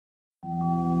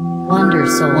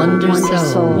WNDRSOUL.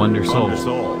 WNDRSOUL.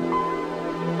 WNDRSOUL.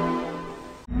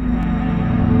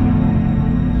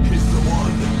 He's the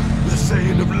one, the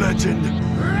Saiyan of legend. He'll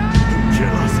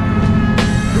kill us.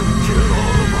 He'll kill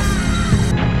all of us.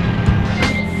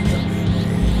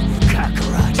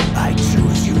 Kakarot, I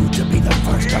choose you to be the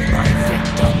first of my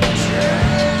victims.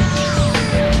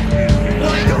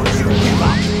 Why don't you give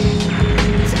up?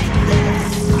 Take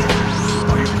this.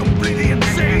 Are you completely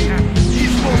insane?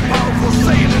 He's the most powerful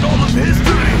Saiyan in all of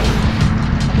history.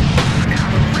 Now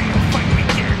the real fight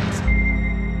begins.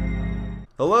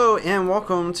 Hello and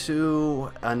welcome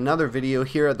to another video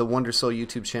here at the WNDRSOUL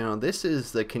YouTube channel. This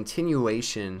is the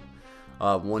continuation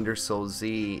of WNDRSOUL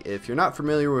Z. If you're not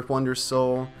familiar with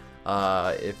WNDRSOUL,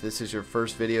 if this is your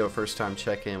first video, first time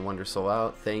checking WNDRSOUL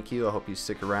out, thank you. I hope you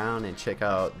stick around and check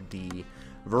out the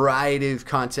variety of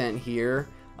content here.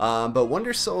 But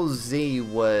WNDRSOUL Z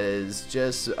was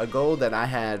just a goal that I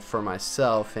had for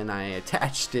myself, and I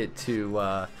attached it to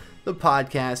the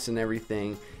podcast and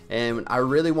everything. And I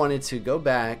really wanted to go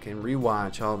back and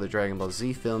rewatch all the Dragon Ball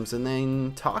Z films and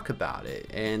then talk about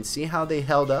it and see how they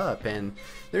held up. And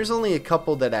there's only a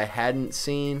couple that I hadn't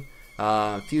seen.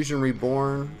 Fusion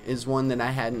Reborn is one that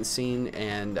I hadn't seen,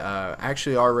 and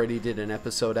actually already did an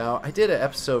episode out. I did an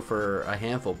episode for a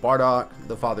handful: Bardock,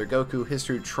 the Father Goku,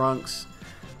 History of Trunks,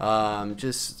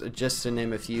 just to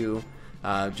name a few.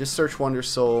 Just search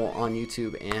WNDRSOUL on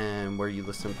YouTube and where you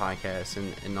listen to podcasts,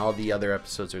 and all the other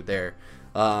episodes are there.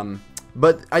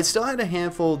 But I still had a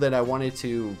handful that I wanted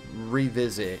to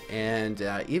revisit, and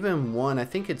even one, I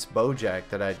think it's BoJack,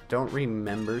 that I don't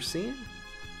remember seeing.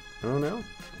 I don't know.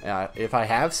 If I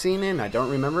have seen it and I don't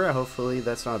remember it, hopefully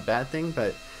that's not a bad thing,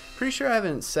 but pretty sure I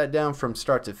haven't sat down from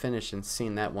start to finish and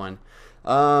seen that one.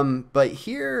 But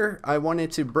here I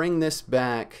wanted to bring this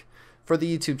back for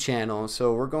the YouTube channel,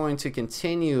 so we're going to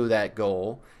continue that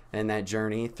goal and that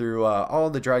journey through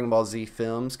all the Dragon Ball Z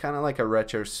films, kind of like a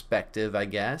retrospective, I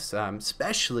guess,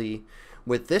 especially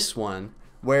with this one,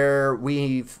 where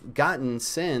we've gotten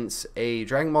since a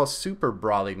Dragon Ball Super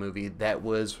BROLY movie that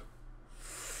was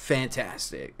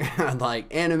fantastic.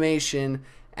 Like animation,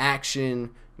 action,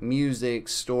 music,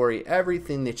 story,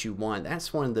 everything that you want.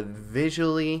 That's one of the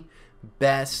visually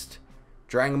best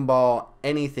Dragon Ball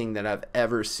anything that I've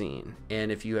ever seen. And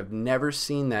if you have never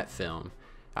seen that film,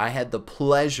 I had the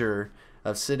pleasure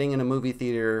of sitting in a movie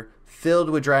theater filled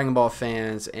with Dragon Ball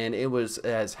fans, and it was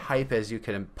as hype as you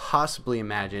could possibly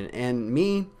imagine. And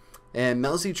me and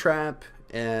Melzy Trap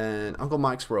and Uncle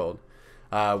Mike's World,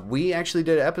 we actually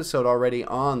did an episode already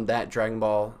on that Dragon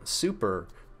Ball Super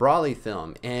BROLY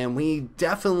film, and we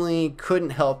definitely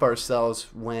couldn't help ourselves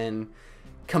when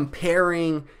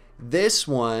comparing this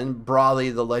one, BROLY,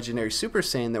 the Legendary Super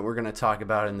Saiyan, that we're going to talk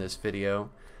about in this video,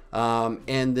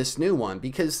 and this new one,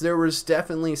 because there was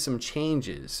definitely some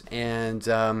changes. And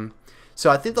so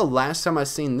I think the last time I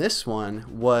seen this one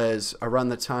was around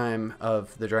the time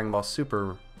of the Dragon Ball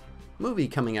Super movie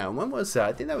coming out. When was that?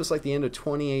 I think that was like the end of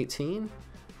 2018.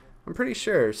 I'm pretty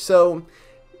sure. So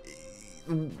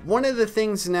one of the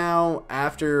things now,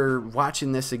 after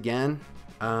watching this again,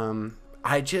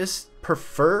 I just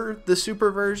prefer the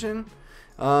Super version.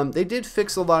 They did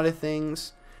fix a lot of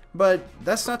things, but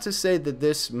that's not to say that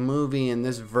this movie and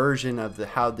this version of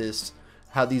how these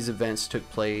events took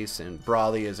place, and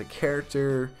BROLY as a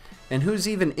character, and who's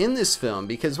even in this film,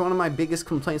 because one of my biggest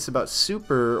complaints about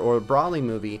Super or BROLY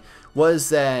movie was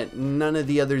that none of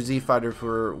the other Z fighters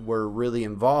were really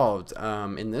involved.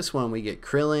 In this one, we get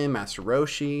Krillin, Master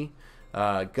Roshi,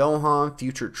 Gohan,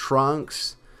 Future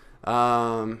Trunks.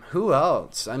 Who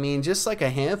else? I mean, just like a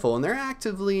handful, and they're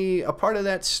actively a part of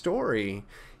that story,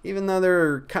 even though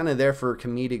they're kind of there for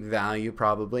comedic value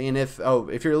probably. And if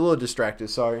you're a little distracted,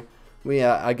 sorry,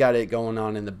 I got it going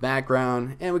on in the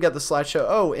background, and we got the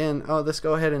slideshow. Let's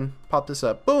go ahead and pop this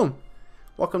up. Boom!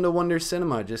 Welcome to Wonder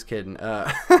Cinema. Just kidding.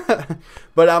 But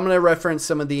I'm gonna reference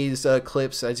some of these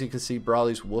clips. As you can see,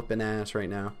 BROLY's whooping ass right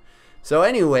now. So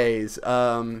anyways,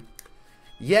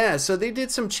 yeah, so they did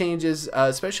some changes,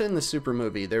 especially in the Super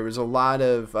movie. There was a lot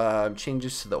of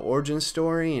changes to the origin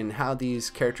story and how these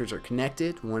characters are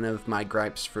connected. One of my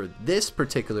gripes for this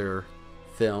particular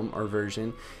film or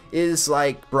version is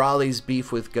like BROLY's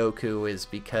beef with Goku is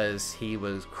because he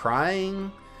was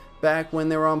crying back when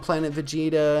they were on planet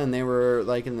Vegeta and they were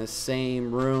like in the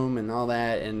same room and all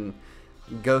that, and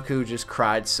Goku just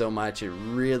cried so much it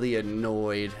really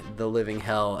annoyed the living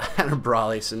hell out of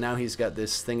BROLY. So now he's got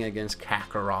this thing against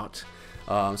Kakarot.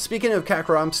 Speaking of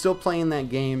Kakarot, I'm still playing that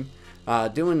game,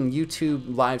 doing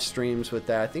YouTube live streams with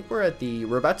that. I think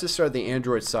we're about to start the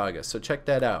Android Saga, so check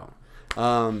that out.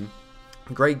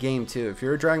 Great game too. If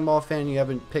you're a Dragon Ball fan, you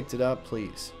haven't picked it up,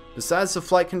 please Besides the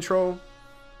flight control,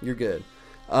 you're good.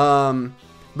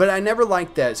 But I never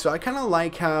liked that, so I kind of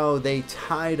like how they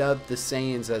tied up the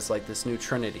Saiyans as like this new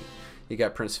trinity. You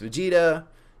got Prince Vegeta,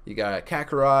 you got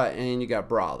Kakarot, and you got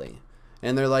BROLY.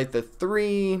 And they're like the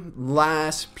 3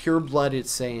 last pure-blooded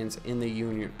Saiyans in the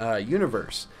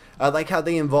universe. I like how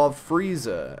they involved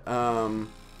Frieza.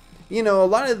 You know, a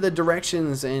lot of the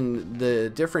directions and the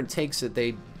different takes that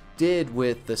they did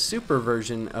with the super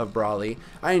version of BROLY,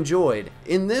 I enjoyed.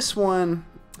 In this one,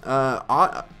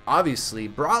 obviously,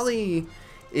 BROLY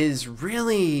is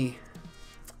really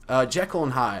Jekyll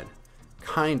and Hyde,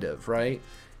 kind of, right?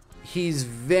 He's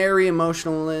very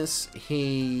emotionless.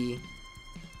 He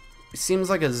seems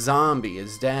like a zombie.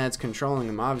 His dad's controlling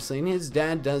him, obviously, and his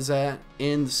dad does that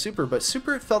in the Super. But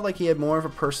Super felt like he had more of a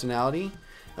personality.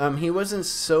 He wasn't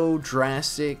so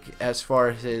drastic as far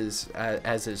as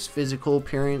his physical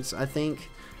appearance, I think,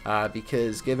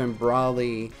 because given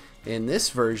BROLY in this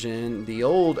version, the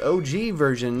old OG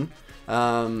version,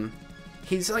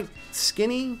 he's like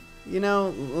skinny, you know, a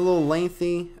little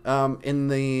lengthy. In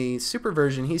the Super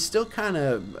version, he's still kind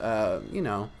of, you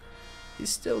know,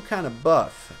 he's still kind of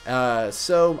buff.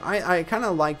 So I kind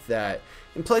of like that.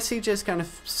 And plus, he just kind of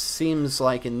seems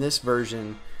like in this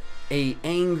version a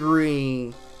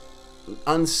angry,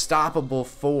 unstoppable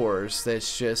force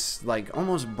that's just like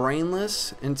almost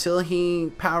brainless until he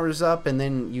powers up, and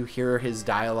then you hear his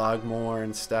dialogue more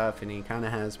and stuff, and he kind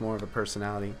of has more of a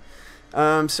personality.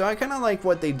 So I kind of like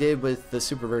what they did with the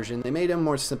Super version. They made him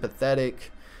more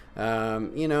sympathetic.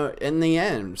 You know, in the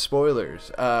end,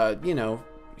 spoilers, you know,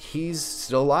 he's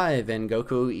still alive, and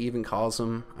Goku even calls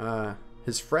him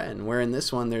his friend, where in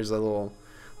this one there's a little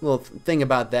thing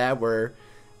about that where,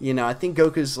 you know, I think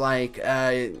Goku's like,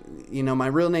 you know, my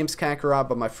real name's Kakarot,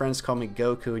 but my friends call me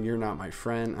Goku, and you're not my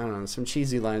friend. I don't know, some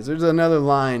cheesy lines. There's another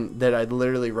line that I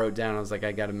literally wrote down. I was like,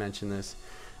 I gotta mention this.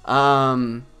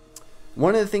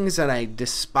 One of the things that I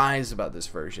despise about this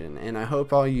version, and I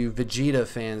hope all you Vegeta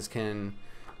fans can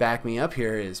back me up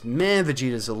here, is, man,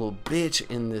 Vegeta's a little bitch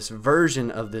in this version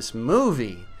of this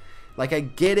movie. Like, I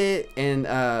get it, and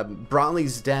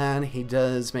BROLY's dad, he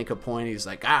does make a point. He's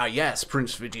like, ah, yes,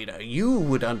 Prince Vegeta, you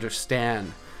would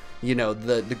understand, you know,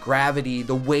 the gravity,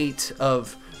 the weight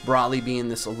of BROLY being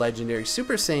this legendary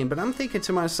Super Saiyan. But I'm thinking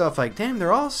to myself, like, damn,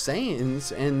 they're all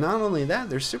Saiyans, and not only that,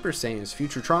 they're Super Saiyans.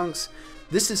 Future Trunks,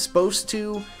 this is supposed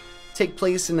to take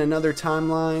place in another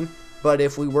timeline, but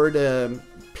if we were to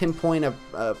pinpoint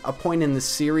a point in the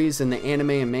series, in the anime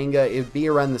and manga, it'd be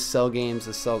around the Cell games,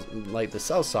 the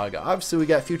Cell Saga. Obviously, we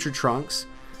got Future Trunks.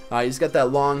 He's got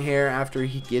that long hair after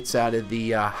he gets out of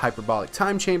the hyperbolic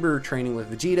time chamber, training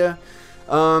with Vegeta.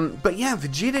 But yeah,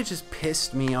 Vegeta just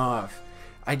pissed me off.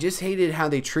 I just hated how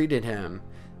they treated him.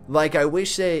 Like, I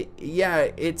wish that, yeah,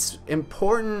 it's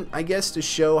important, I guess, to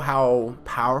show how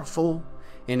powerful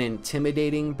and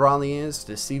intimidating BROLY is,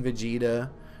 to see Vegeta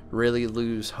really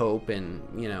lose hope and,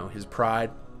 you know, his pride.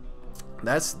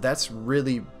 That's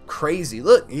really crazy.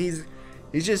 Look, he's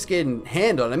just getting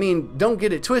handled. I mean, don't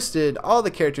get it twisted, all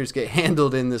the characters get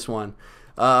handled in this one,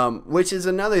 which is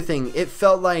another thing. It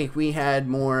felt like we had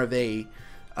more of a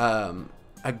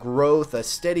growth, a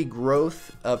steady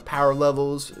growth of power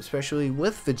levels, especially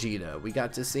with Vegeta. We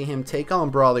got to see him take on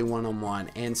BROLY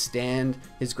one-on-one and stand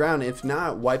his ground, if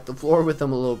not wipe the floor with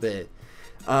him a little bit.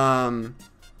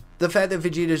 The fact that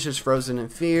Vegeta's just frozen in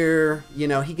fear, you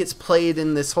know, he gets played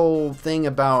in this whole thing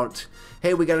about,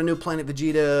 hey, we got a new planet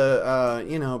Vegeta,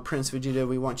 you know, Prince Vegeta,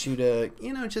 we want you to,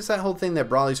 you know, just that whole thing that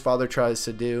BROLY's father tries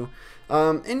to do.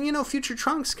 And, you know, Future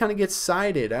Trunks kind of gets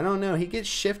sided. I don't know, he gets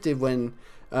shifted when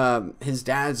his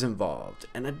dad's involved,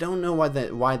 and I don't know why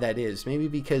that is. Maybe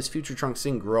because Future Trunks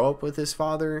didn't grow up with his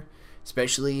father,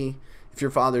 especially if your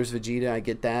father's Vegeta, I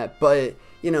get that. But,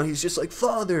 you know, he's just like,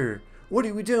 father, what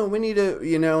are we doing? We need to,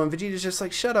 you know, and Vegeta's just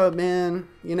like, shut up, man.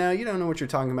 You know, you don't know what you're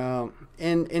talking about.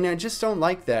 And I just don't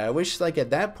like that. I wish, like, at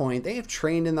that point, they have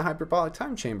trained in the hyperbolic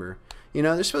time chamber. You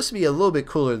know, they're supposed to be a little bit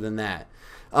cooler than that.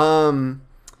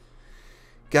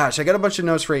 Gosh, I got a bunch of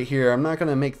notes right here. I'm not going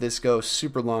to make this go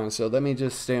super long, so let me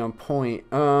just stay on point.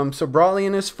 So BROLY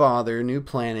and his father, new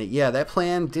planet. Yeah, that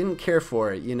plan, didn't care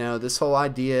for it. You know, this whole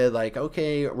idea, like,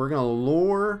 okay, we're going to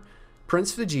lure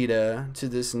Prince Vegeta to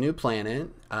this new planet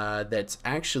that's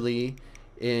actually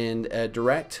in a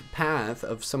direct path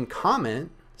of some comet.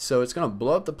 So it's going to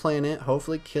blow up the planet,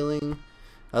 hopefully killing,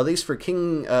 at least for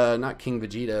not King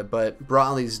Vegeta, but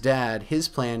BROLY's dad. His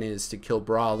plan is to kill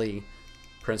BROLY,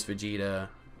 Prince Vegeta,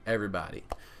 everybody.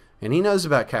 And he knows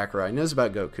about Kakarot, he knows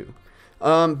about Goku.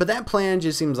 But that plan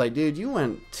just seems like, dude, you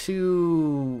went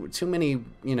too many,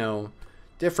 you know,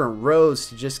 different roads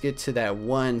to just get to that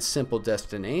one simple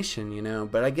destination, you know.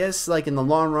 But I guess like in the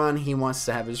long run, he wants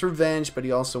to have his revenge, but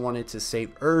he also wanted to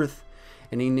save Earth,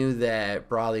 and he knew that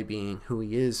BROLY, being who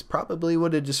he is, probably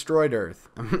would have destroyed Earth.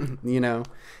 You know,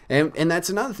 and that's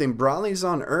another thing. BROLY's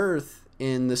on Earth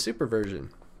in the Super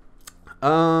version.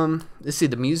 Let's see,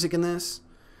 the music in this,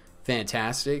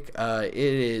 fantastic. It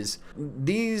is,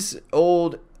 these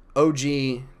old OG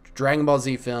Dragon Ball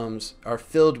Z films are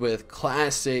filled with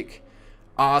classic,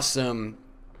 awesome,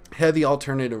 heavy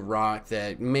alternative rock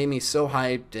that made me so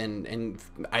hyped, and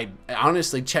I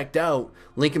honestly checked out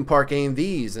Linkin Park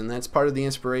AMVs, and that's part of the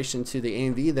inspiration to the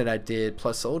AMV that I did,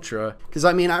 plus Ultra, because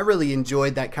I mean, I really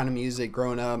enjoyed that kind of music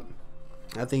growing up.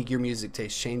 I think your music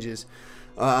taste changes.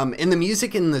 And the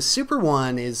music in the Super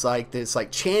one is like this,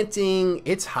 like chanting.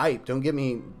 It's hype. Don't get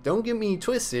me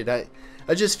twisted. I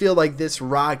just feel like this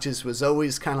rock just was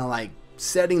always kind of like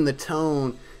setting the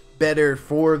tone better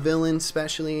for a villain,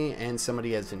 especially, and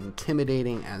somebody as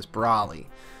intimidating as BROLY.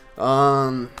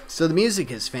 So the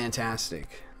music is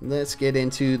fantastic. Let's get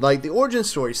into like the origin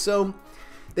story. So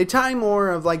they tie more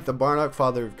of like the Bardock,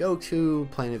 father of Goku,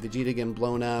 planet Vegeta getting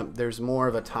blown up. There's more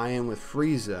of a tie-in with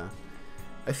Frieza.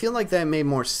 I feel like that made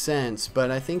more sense,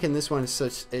 but I think in this one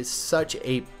it's such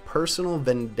a personal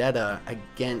vendetta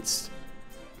against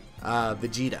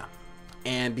Vegeta,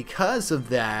 and because of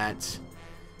that,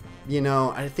 you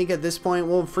know, I think at this point,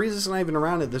 well, Frieza's not even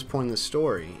around at this point in the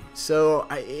story, so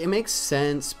it makes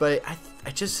sense. But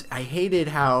I hated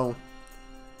how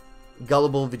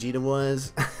gullible Vegeta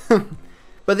was.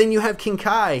 But then you have King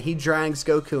Kai. He drags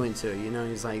Goku into it. You know,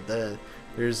 he's like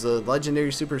there's the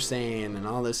Legendary Super Saiyan and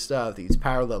all this stuff, these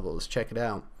power levels, check it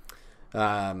out.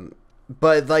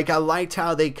 But like, I liked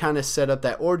how they kind of set up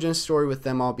that origin story with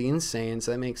them all being Saiyans.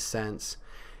 That makes sense.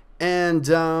 And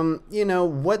you know,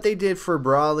 what they did for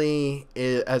BROLY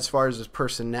as far as his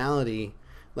personality,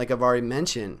 like I've already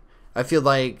mentioned, I feel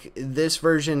like this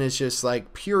version is just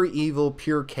like pure evil,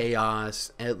 pure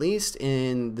chaos. At least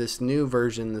in this new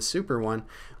version, the Super one,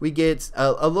 we get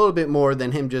a little bit more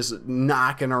than him just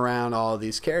knocking around all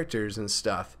these characters and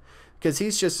stuff, because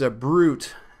he's just a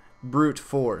brute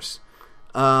force.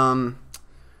 But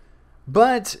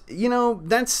you know,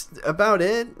 that's about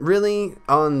it really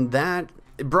on that.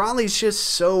 BROLY's just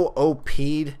so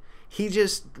OP'd. He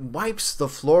just wipes the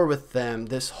floor with them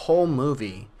this whole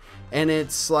movie. And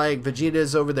it's like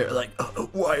Vegeta's over there like,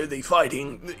 why are they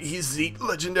fighting? He's the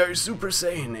Legendary Super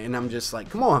Saiyan. And I'm just like,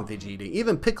 come on, Vegeta.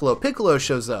 Even Piccolo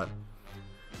shows up.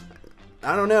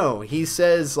 I don't know. He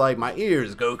says like, my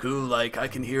ears, Goku, like I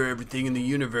can hear everything in the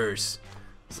universe.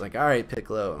 It's like, all right,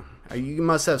 Piccolo, you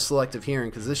must have selective hearing,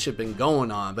 because this shit been going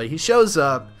on. But he shows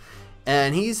up,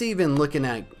 and he's even looking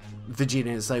at Vegeta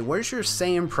and is like, where's your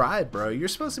Saiyan pride, bro? You're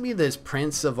supposed to be this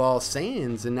prince of all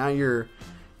Saiyans, and now you're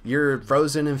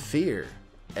frozen in fear.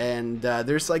 And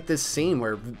there's like this scene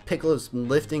where Piccolo's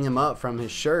lifting him up from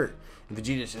his shirt, and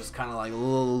Vegeta's just kind of like a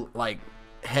little like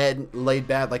head laid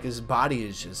back, like his body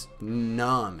is just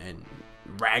numb and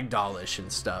ragdollish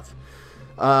and stuff.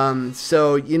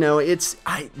 So you know, it's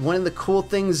one of the cool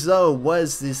things though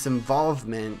was this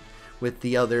involvement with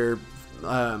the other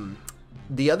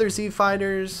Z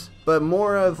fighters, but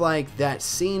more of like that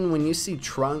scene when you see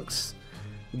Trunks,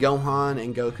 Gohan,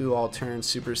 and Goku all turn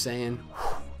Super Saiyan.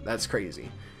 That's crazy.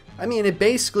 I mean, it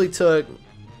basically took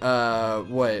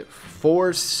what,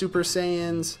 4 Super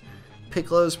Saiyans.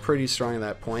 Piccolo's pretty strong at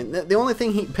that point. The only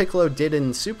thing Piccolo did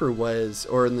in Super was,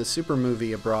 or in the Super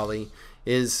movie of BROLY,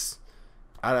 is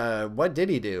what did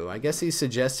he do? I guess he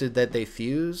suggested that they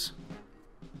fuse.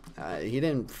 He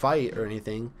didn't fight or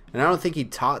anything, and I don't think he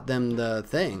taught them the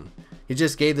thing. He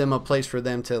just gave them a place for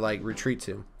them to like retreat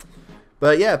to.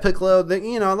 But yeah, Piccolo,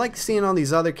 you know, I like seeing all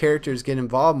these other characters get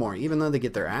involved more, even though they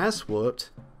get their ass whooped.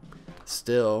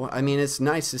 Still, I mean, it's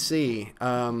nice to see.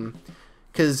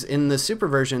 Because in the Super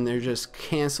version, they're just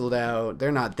canceled out.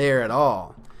 They're not there at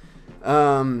all.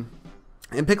 And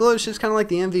Piccolo's just kind of like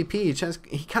the MVP.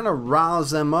 He kind of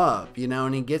riles them up, you know,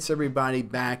 and he gets everybody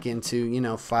back into, you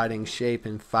know, fighting shape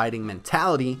and fighting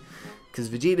mentality. Because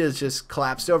Vegeta's just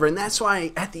collapsed over. And that's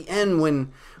why at the end,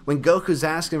 when Goku's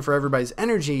asking for everybody's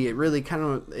energy, it really kind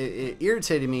of it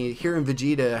irritated me hearing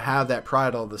Vegeta have that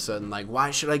pride all of a sudden. Like,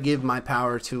 why should I give my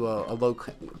power to a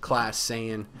low-class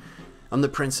Saiyan? I'm the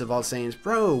prince of all Saiyans.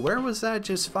 Bro, where was that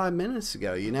just 5 minutes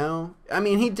ago, you know? I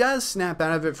mean, he does snap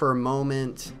out of it for a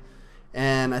moment,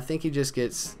 and I think he just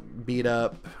gets beat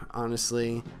up,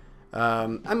 honestly.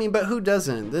 I mean, but who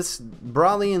doesn't?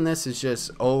 BROLY in this is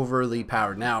just overly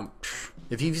powered. Now,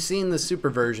 if you've seen the Super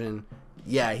version,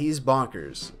 yeah, he's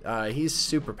bonkers. He's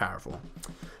super powerful.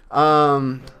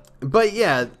 But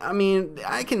yeah, I mean,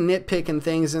 I can nitpick and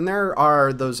things, and there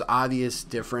are those obvious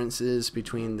differences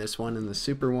between this one and the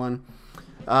Super one.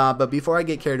 But before I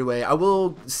get carried away, I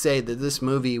will say that this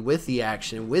movie, with the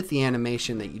action, with the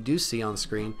animation that you do see on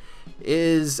screen,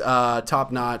 is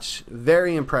top-notch,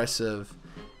 very impressive.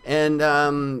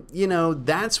 And, you know,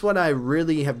 that's what I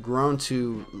really have grown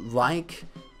to like,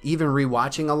 even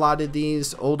rewatching a lot of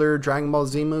these older Dragon Ball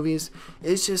Z movies.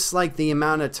 It's just like the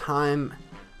amount of time,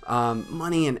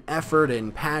 money and effort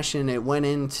and passion it went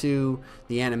into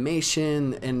the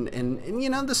animation, and you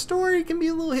know, the story can be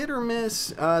a little hit or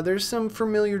miss. There's some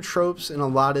familiar tropes in a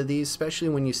lot of these, especially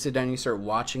when you sit down and you start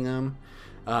watching them.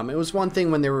 It was one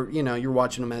thing when they were, you know, you're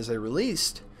watching them as they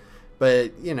released,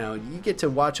 but you know, you get to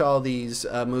watch all these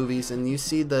movies and you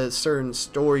see the certain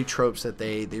story tropes that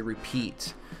they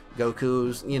repeat.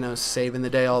 Goku's, you know, saving the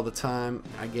day all the time.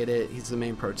 I get it. He's the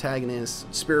main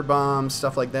protagonist. Spirit bombs,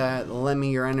 stuff like that. Lend me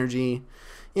your energy.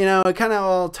 You know, it kind of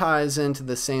all ties into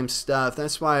the same stuff.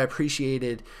 That's why I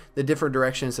appreciated the different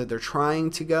directions that they're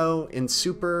trying to go in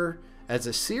Super as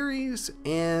a series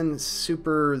and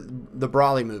Super, the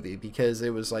BROLY movie, because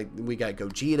it was like we got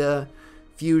Gogeta,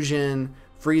 Fusion,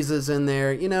 Frieza's in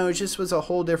there. You know, it just was a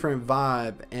whole different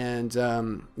vibe.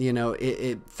 And, you know,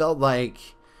 it felt like,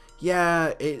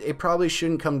 yeah, it probably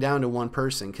shouldn't come down to one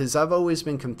person, because I've always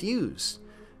been confused.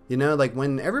 You know, like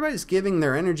when everybody's giving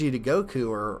their energy to Goku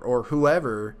or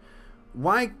whoever,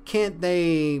 why can't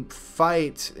they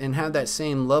fight and have that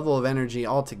same level of energy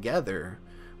all together?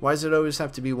 Why does it always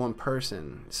have to be one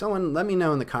person? Someone let me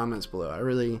know in the comments below. I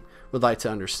really would like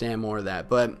to understand more of that.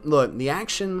 But look, the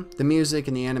action, the music,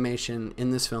 and the animation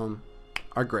in this film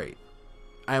are great.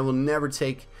 I will never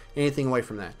take anything away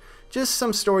from that. Just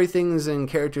some story things and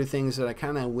character things that I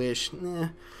kind of wish.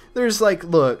 There's like,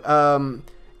 look,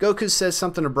 Goku says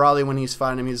something to BROLY when he's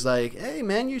fighting him. He's like, hey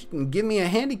man, you can give me a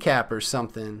handicap or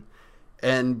something.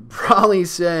 And BROLY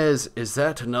says, is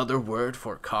that another word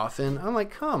for coffin? I'm like,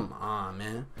 come on,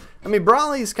 man. I mean,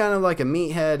 BROLY's kind of like a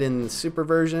meathead in the Super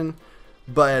version.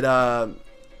 But,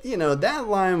 you know, that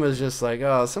line was just like,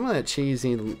 oh, some of that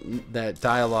cheesy, that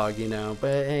dialogue, you know.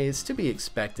 But, hey, it's to be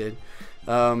expected.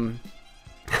 But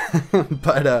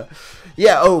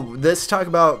yeah, oh, let's talk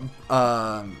about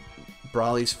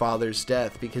BROLY's father's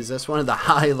death, because that's one of the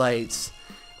highlights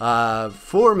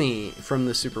for me from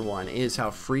the Super one, is how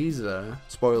Frieza,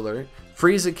 spoiler,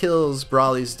 Frieza kills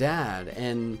BROLY's dad,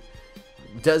 and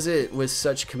does it with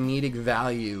such comedic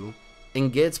value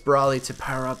and gets BROLY to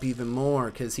power up even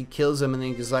more, because he kills him and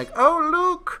then he's like, oh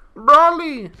look,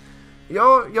 BROLY,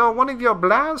 your one of your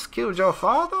blasts killed your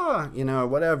father, you know, or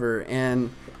whatever.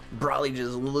 And BROLY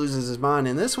just loses his mind.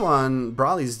 In this one,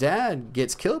 BROLY's dad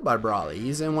gets killed by BROLY.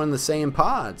 He's in one of the same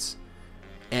pods,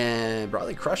 and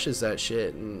BROLY crushes that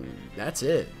shit, and that's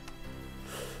it.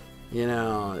 You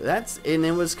know, and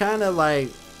it was kind of like,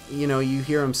 you know, you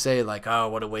hear him say like, oh,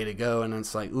 what a way to go, and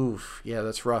it's like, oof, yeah,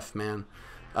 that's rough, man.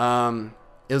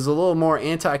 It was a little more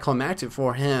anticlimactic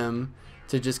for him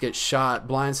to just get shot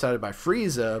blindsided by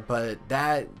Frieza, but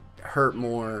that hurt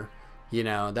more. You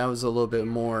know, that was a little bit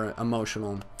more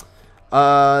emotional.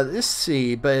 Let's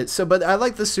see, but I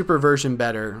like the Super version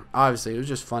better. Obviously, it was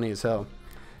just funny as hell.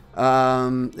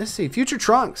 Let's see, Future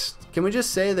Trunks. Can we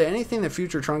just say that anything that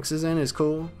Future Trunks is in is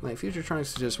cool? Like, Future Trunks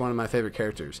is just one of my favorite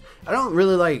characters. I don't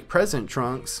really like present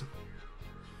Trunks,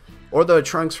 or the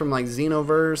Trunks from like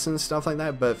Xenoverse and stuff like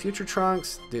that, but Future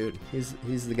Trunks, dude,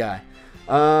 he's the guy.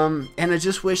 And I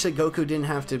just wish that Goku didn't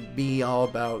have to be all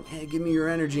about, hey, give me your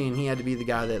energy, and he had to be the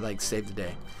guy that like saved the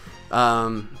day.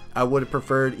 I would have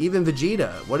preferred even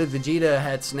Vegeta. What if Vegeta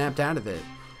had snapped out of it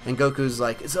and Goku's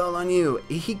like, it's all on you?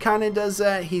 He kind of does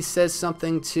that. He says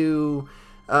something to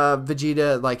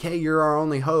Vegeta like, hey, you're our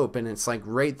only hope, and it's like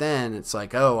right then it's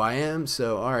like, oh, I am,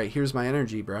 so all right, here's my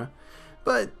energy, bro.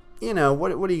 But you know,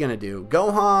 what are you gonna do?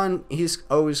 Gohan, he's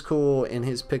always cool in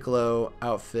his Piccolo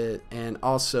outfit, and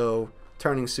also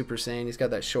turning Super Saiyan. He's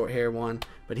got that short hair one,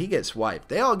 but he gets wiped.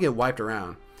 They all get wiped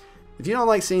around. If you don't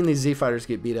like seeing these Z fighters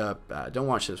get beat up, don't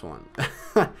watch this one.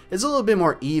 It's a little bit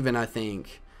more even, I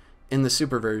think, in the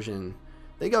Super version.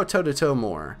 They go toe to toe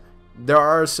more. There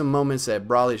are some moments that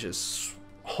BROLY's just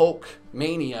Hulk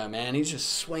mania, man. He's just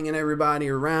swinging everybody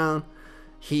around.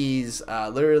 He's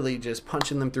literally just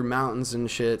punching them through mountains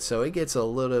and shit. So it gets a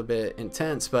little bit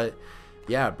intense. But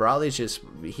yeah, BROLY's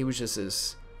he was just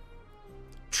this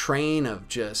train of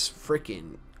just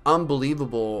freaking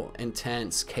unbelievable,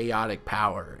 intense, chaotic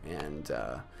power, and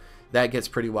that gets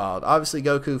pretty wild. Obviously,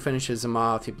 Goku finishes him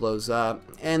off, he blows up,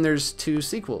 and there's 2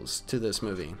 sequels to this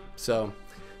movie. So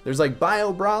there's like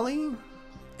Bio BROLY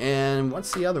And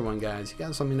what's the other one, guys? You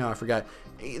guys let me know. I forgot.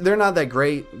 They're not that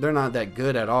great. They're not that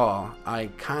good at all. I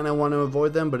kind of want to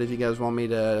avoid them, but if you guys want me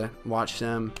to watch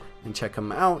them and check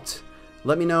them out,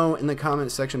 let me know in the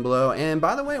comment section below. And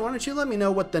by the way, why don't you let me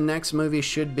know what the next movie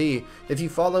should be? If you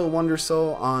follow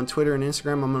WNDRSOUL on Twitter and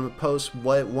Instagram, I'm going to post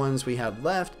what ones we have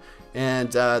left.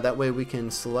 And that way we can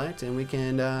select and we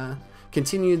can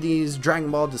continue these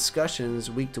Dragon Ball discussions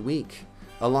week to week.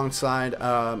 Alongside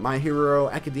My Hero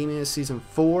Academia Season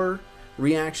 4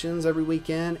 reactions every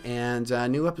weekend and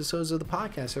new episodes of the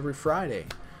podcast every Friday.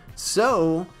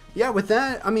 So, yeah, with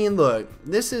that, I mean, look,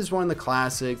 this is one of the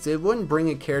classics. It wouldn't bring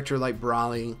a character like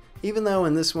BROLY, even though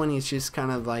in this one he's just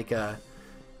kind of like a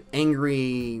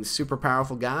angry, super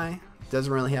powerful guy.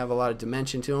 Doesn't really have a lot of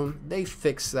dimension to him. They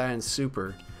fixed that in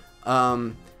Super.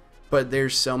 But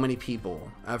there's so many people.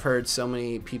 I've heard so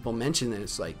many people mention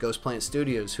this, like Ghost Plant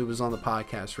Studios, who was on the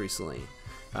podcast recently.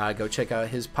 Go check out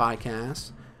his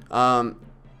podcast.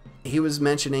 He was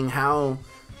mentioning how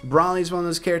BROLY's one of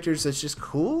those characters that's just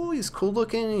cool. He's cool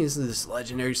looking. He's this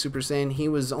legendary Super Saiyan. He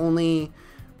was only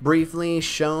briefly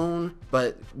shown,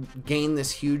 but gained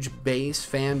this huge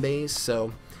fan base.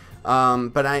 So,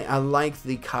 but I like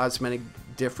the cosmetic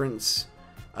difference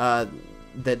that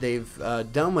they've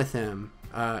done with him.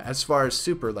 As far as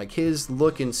Super, like his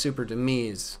look in Super to me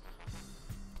is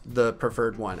the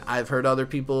preferred one. I've heard other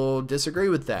people disagree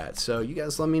with that, so you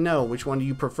guys let me know, which one do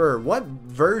you prefer? What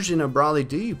version of BROLY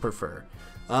do you prefer?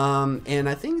 And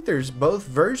I think there's both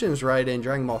versions, right, in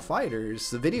Dragon Ball FighterZ,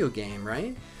 the video game,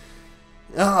 right?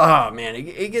 Oh man,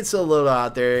 it gets a little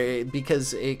out there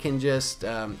because it can just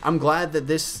I'm glad that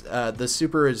this the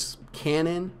Super is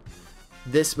canon.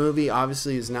 This movie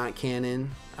obviously is not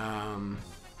canon.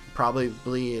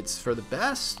 Probably it's for the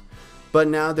best, but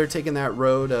now they're taking that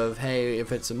road of, hey,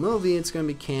 if it's a movie, it's going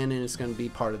to be canon, it's going to be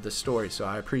part of the story, so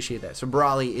I appreciate that. So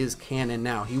BROLY is canon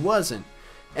now. He wasn't.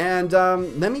 And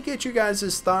let me get you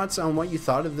guys' thoughts on what you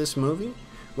thought of this movie,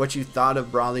 what you thought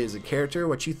of BROLY as a character,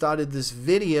 what you thought of this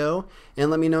video, and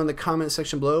let me know in the comment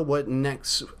section below what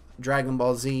next Dragon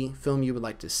Ball Z film you would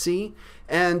like to see,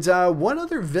 and what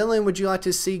other villain would you like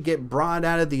to see get brought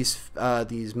out of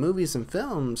these movies and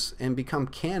films and become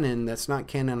canon that's not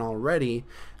canon already,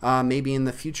 maybe in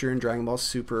the future in Dragon Ball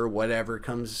Super or whatever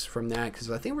comes from that, because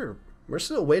I think we're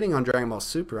still waiting on Dragon Ball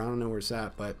Super. I don't know where it's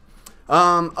at, but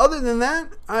other than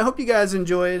that, I hope you guys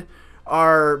enjoyed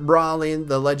our BROLY,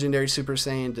 the Legendary Super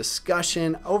Saiyan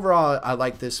discussion. Overall, I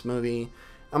like this movie.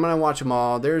 I'm going to watch them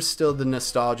all. There's still the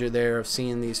nostalgia there of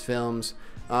seeing these films.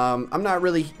 I'm not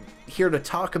really here to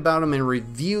talk about them and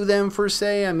review them per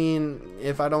se. I mean,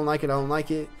 if I don't like it, I don't like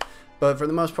it. But for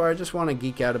the most part, I just want to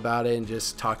geek out about it and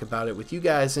just talk about it with you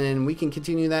guys. And we can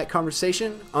continue that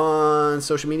conversation on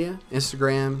social media,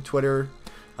 Instagram, Twitter,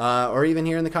 or even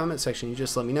here in the comment section. You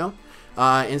just let me know.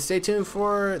 And stay tuned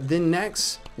for the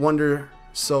next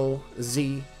WNDRSOUL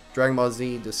Z, Dragon Ball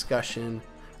Z discussion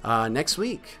next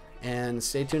week. And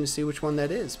stay tuned to see which one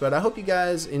that is. But I hope you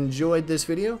guys enjoyed this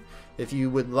video. If you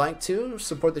would like to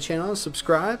support the channel,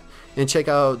 subscribe and check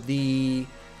out the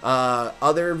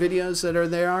other videos that are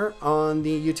there on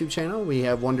the YouTube channel. We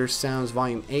have Wonder Sounds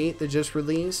Volume 8 that just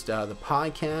released, the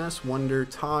podcast, Wonder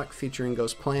Talk featuring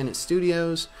Ghost Planet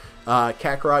Studios,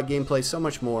 Kakarot gameplay, so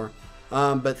much more.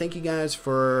 But thank you guys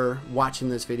for watching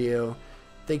this video.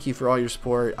 Thank you for all your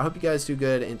support. I hope you guys do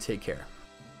good and take care.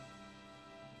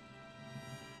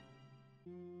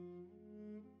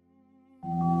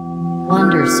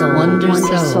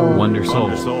 WNDRSOUL.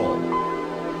 WNDRSOUL.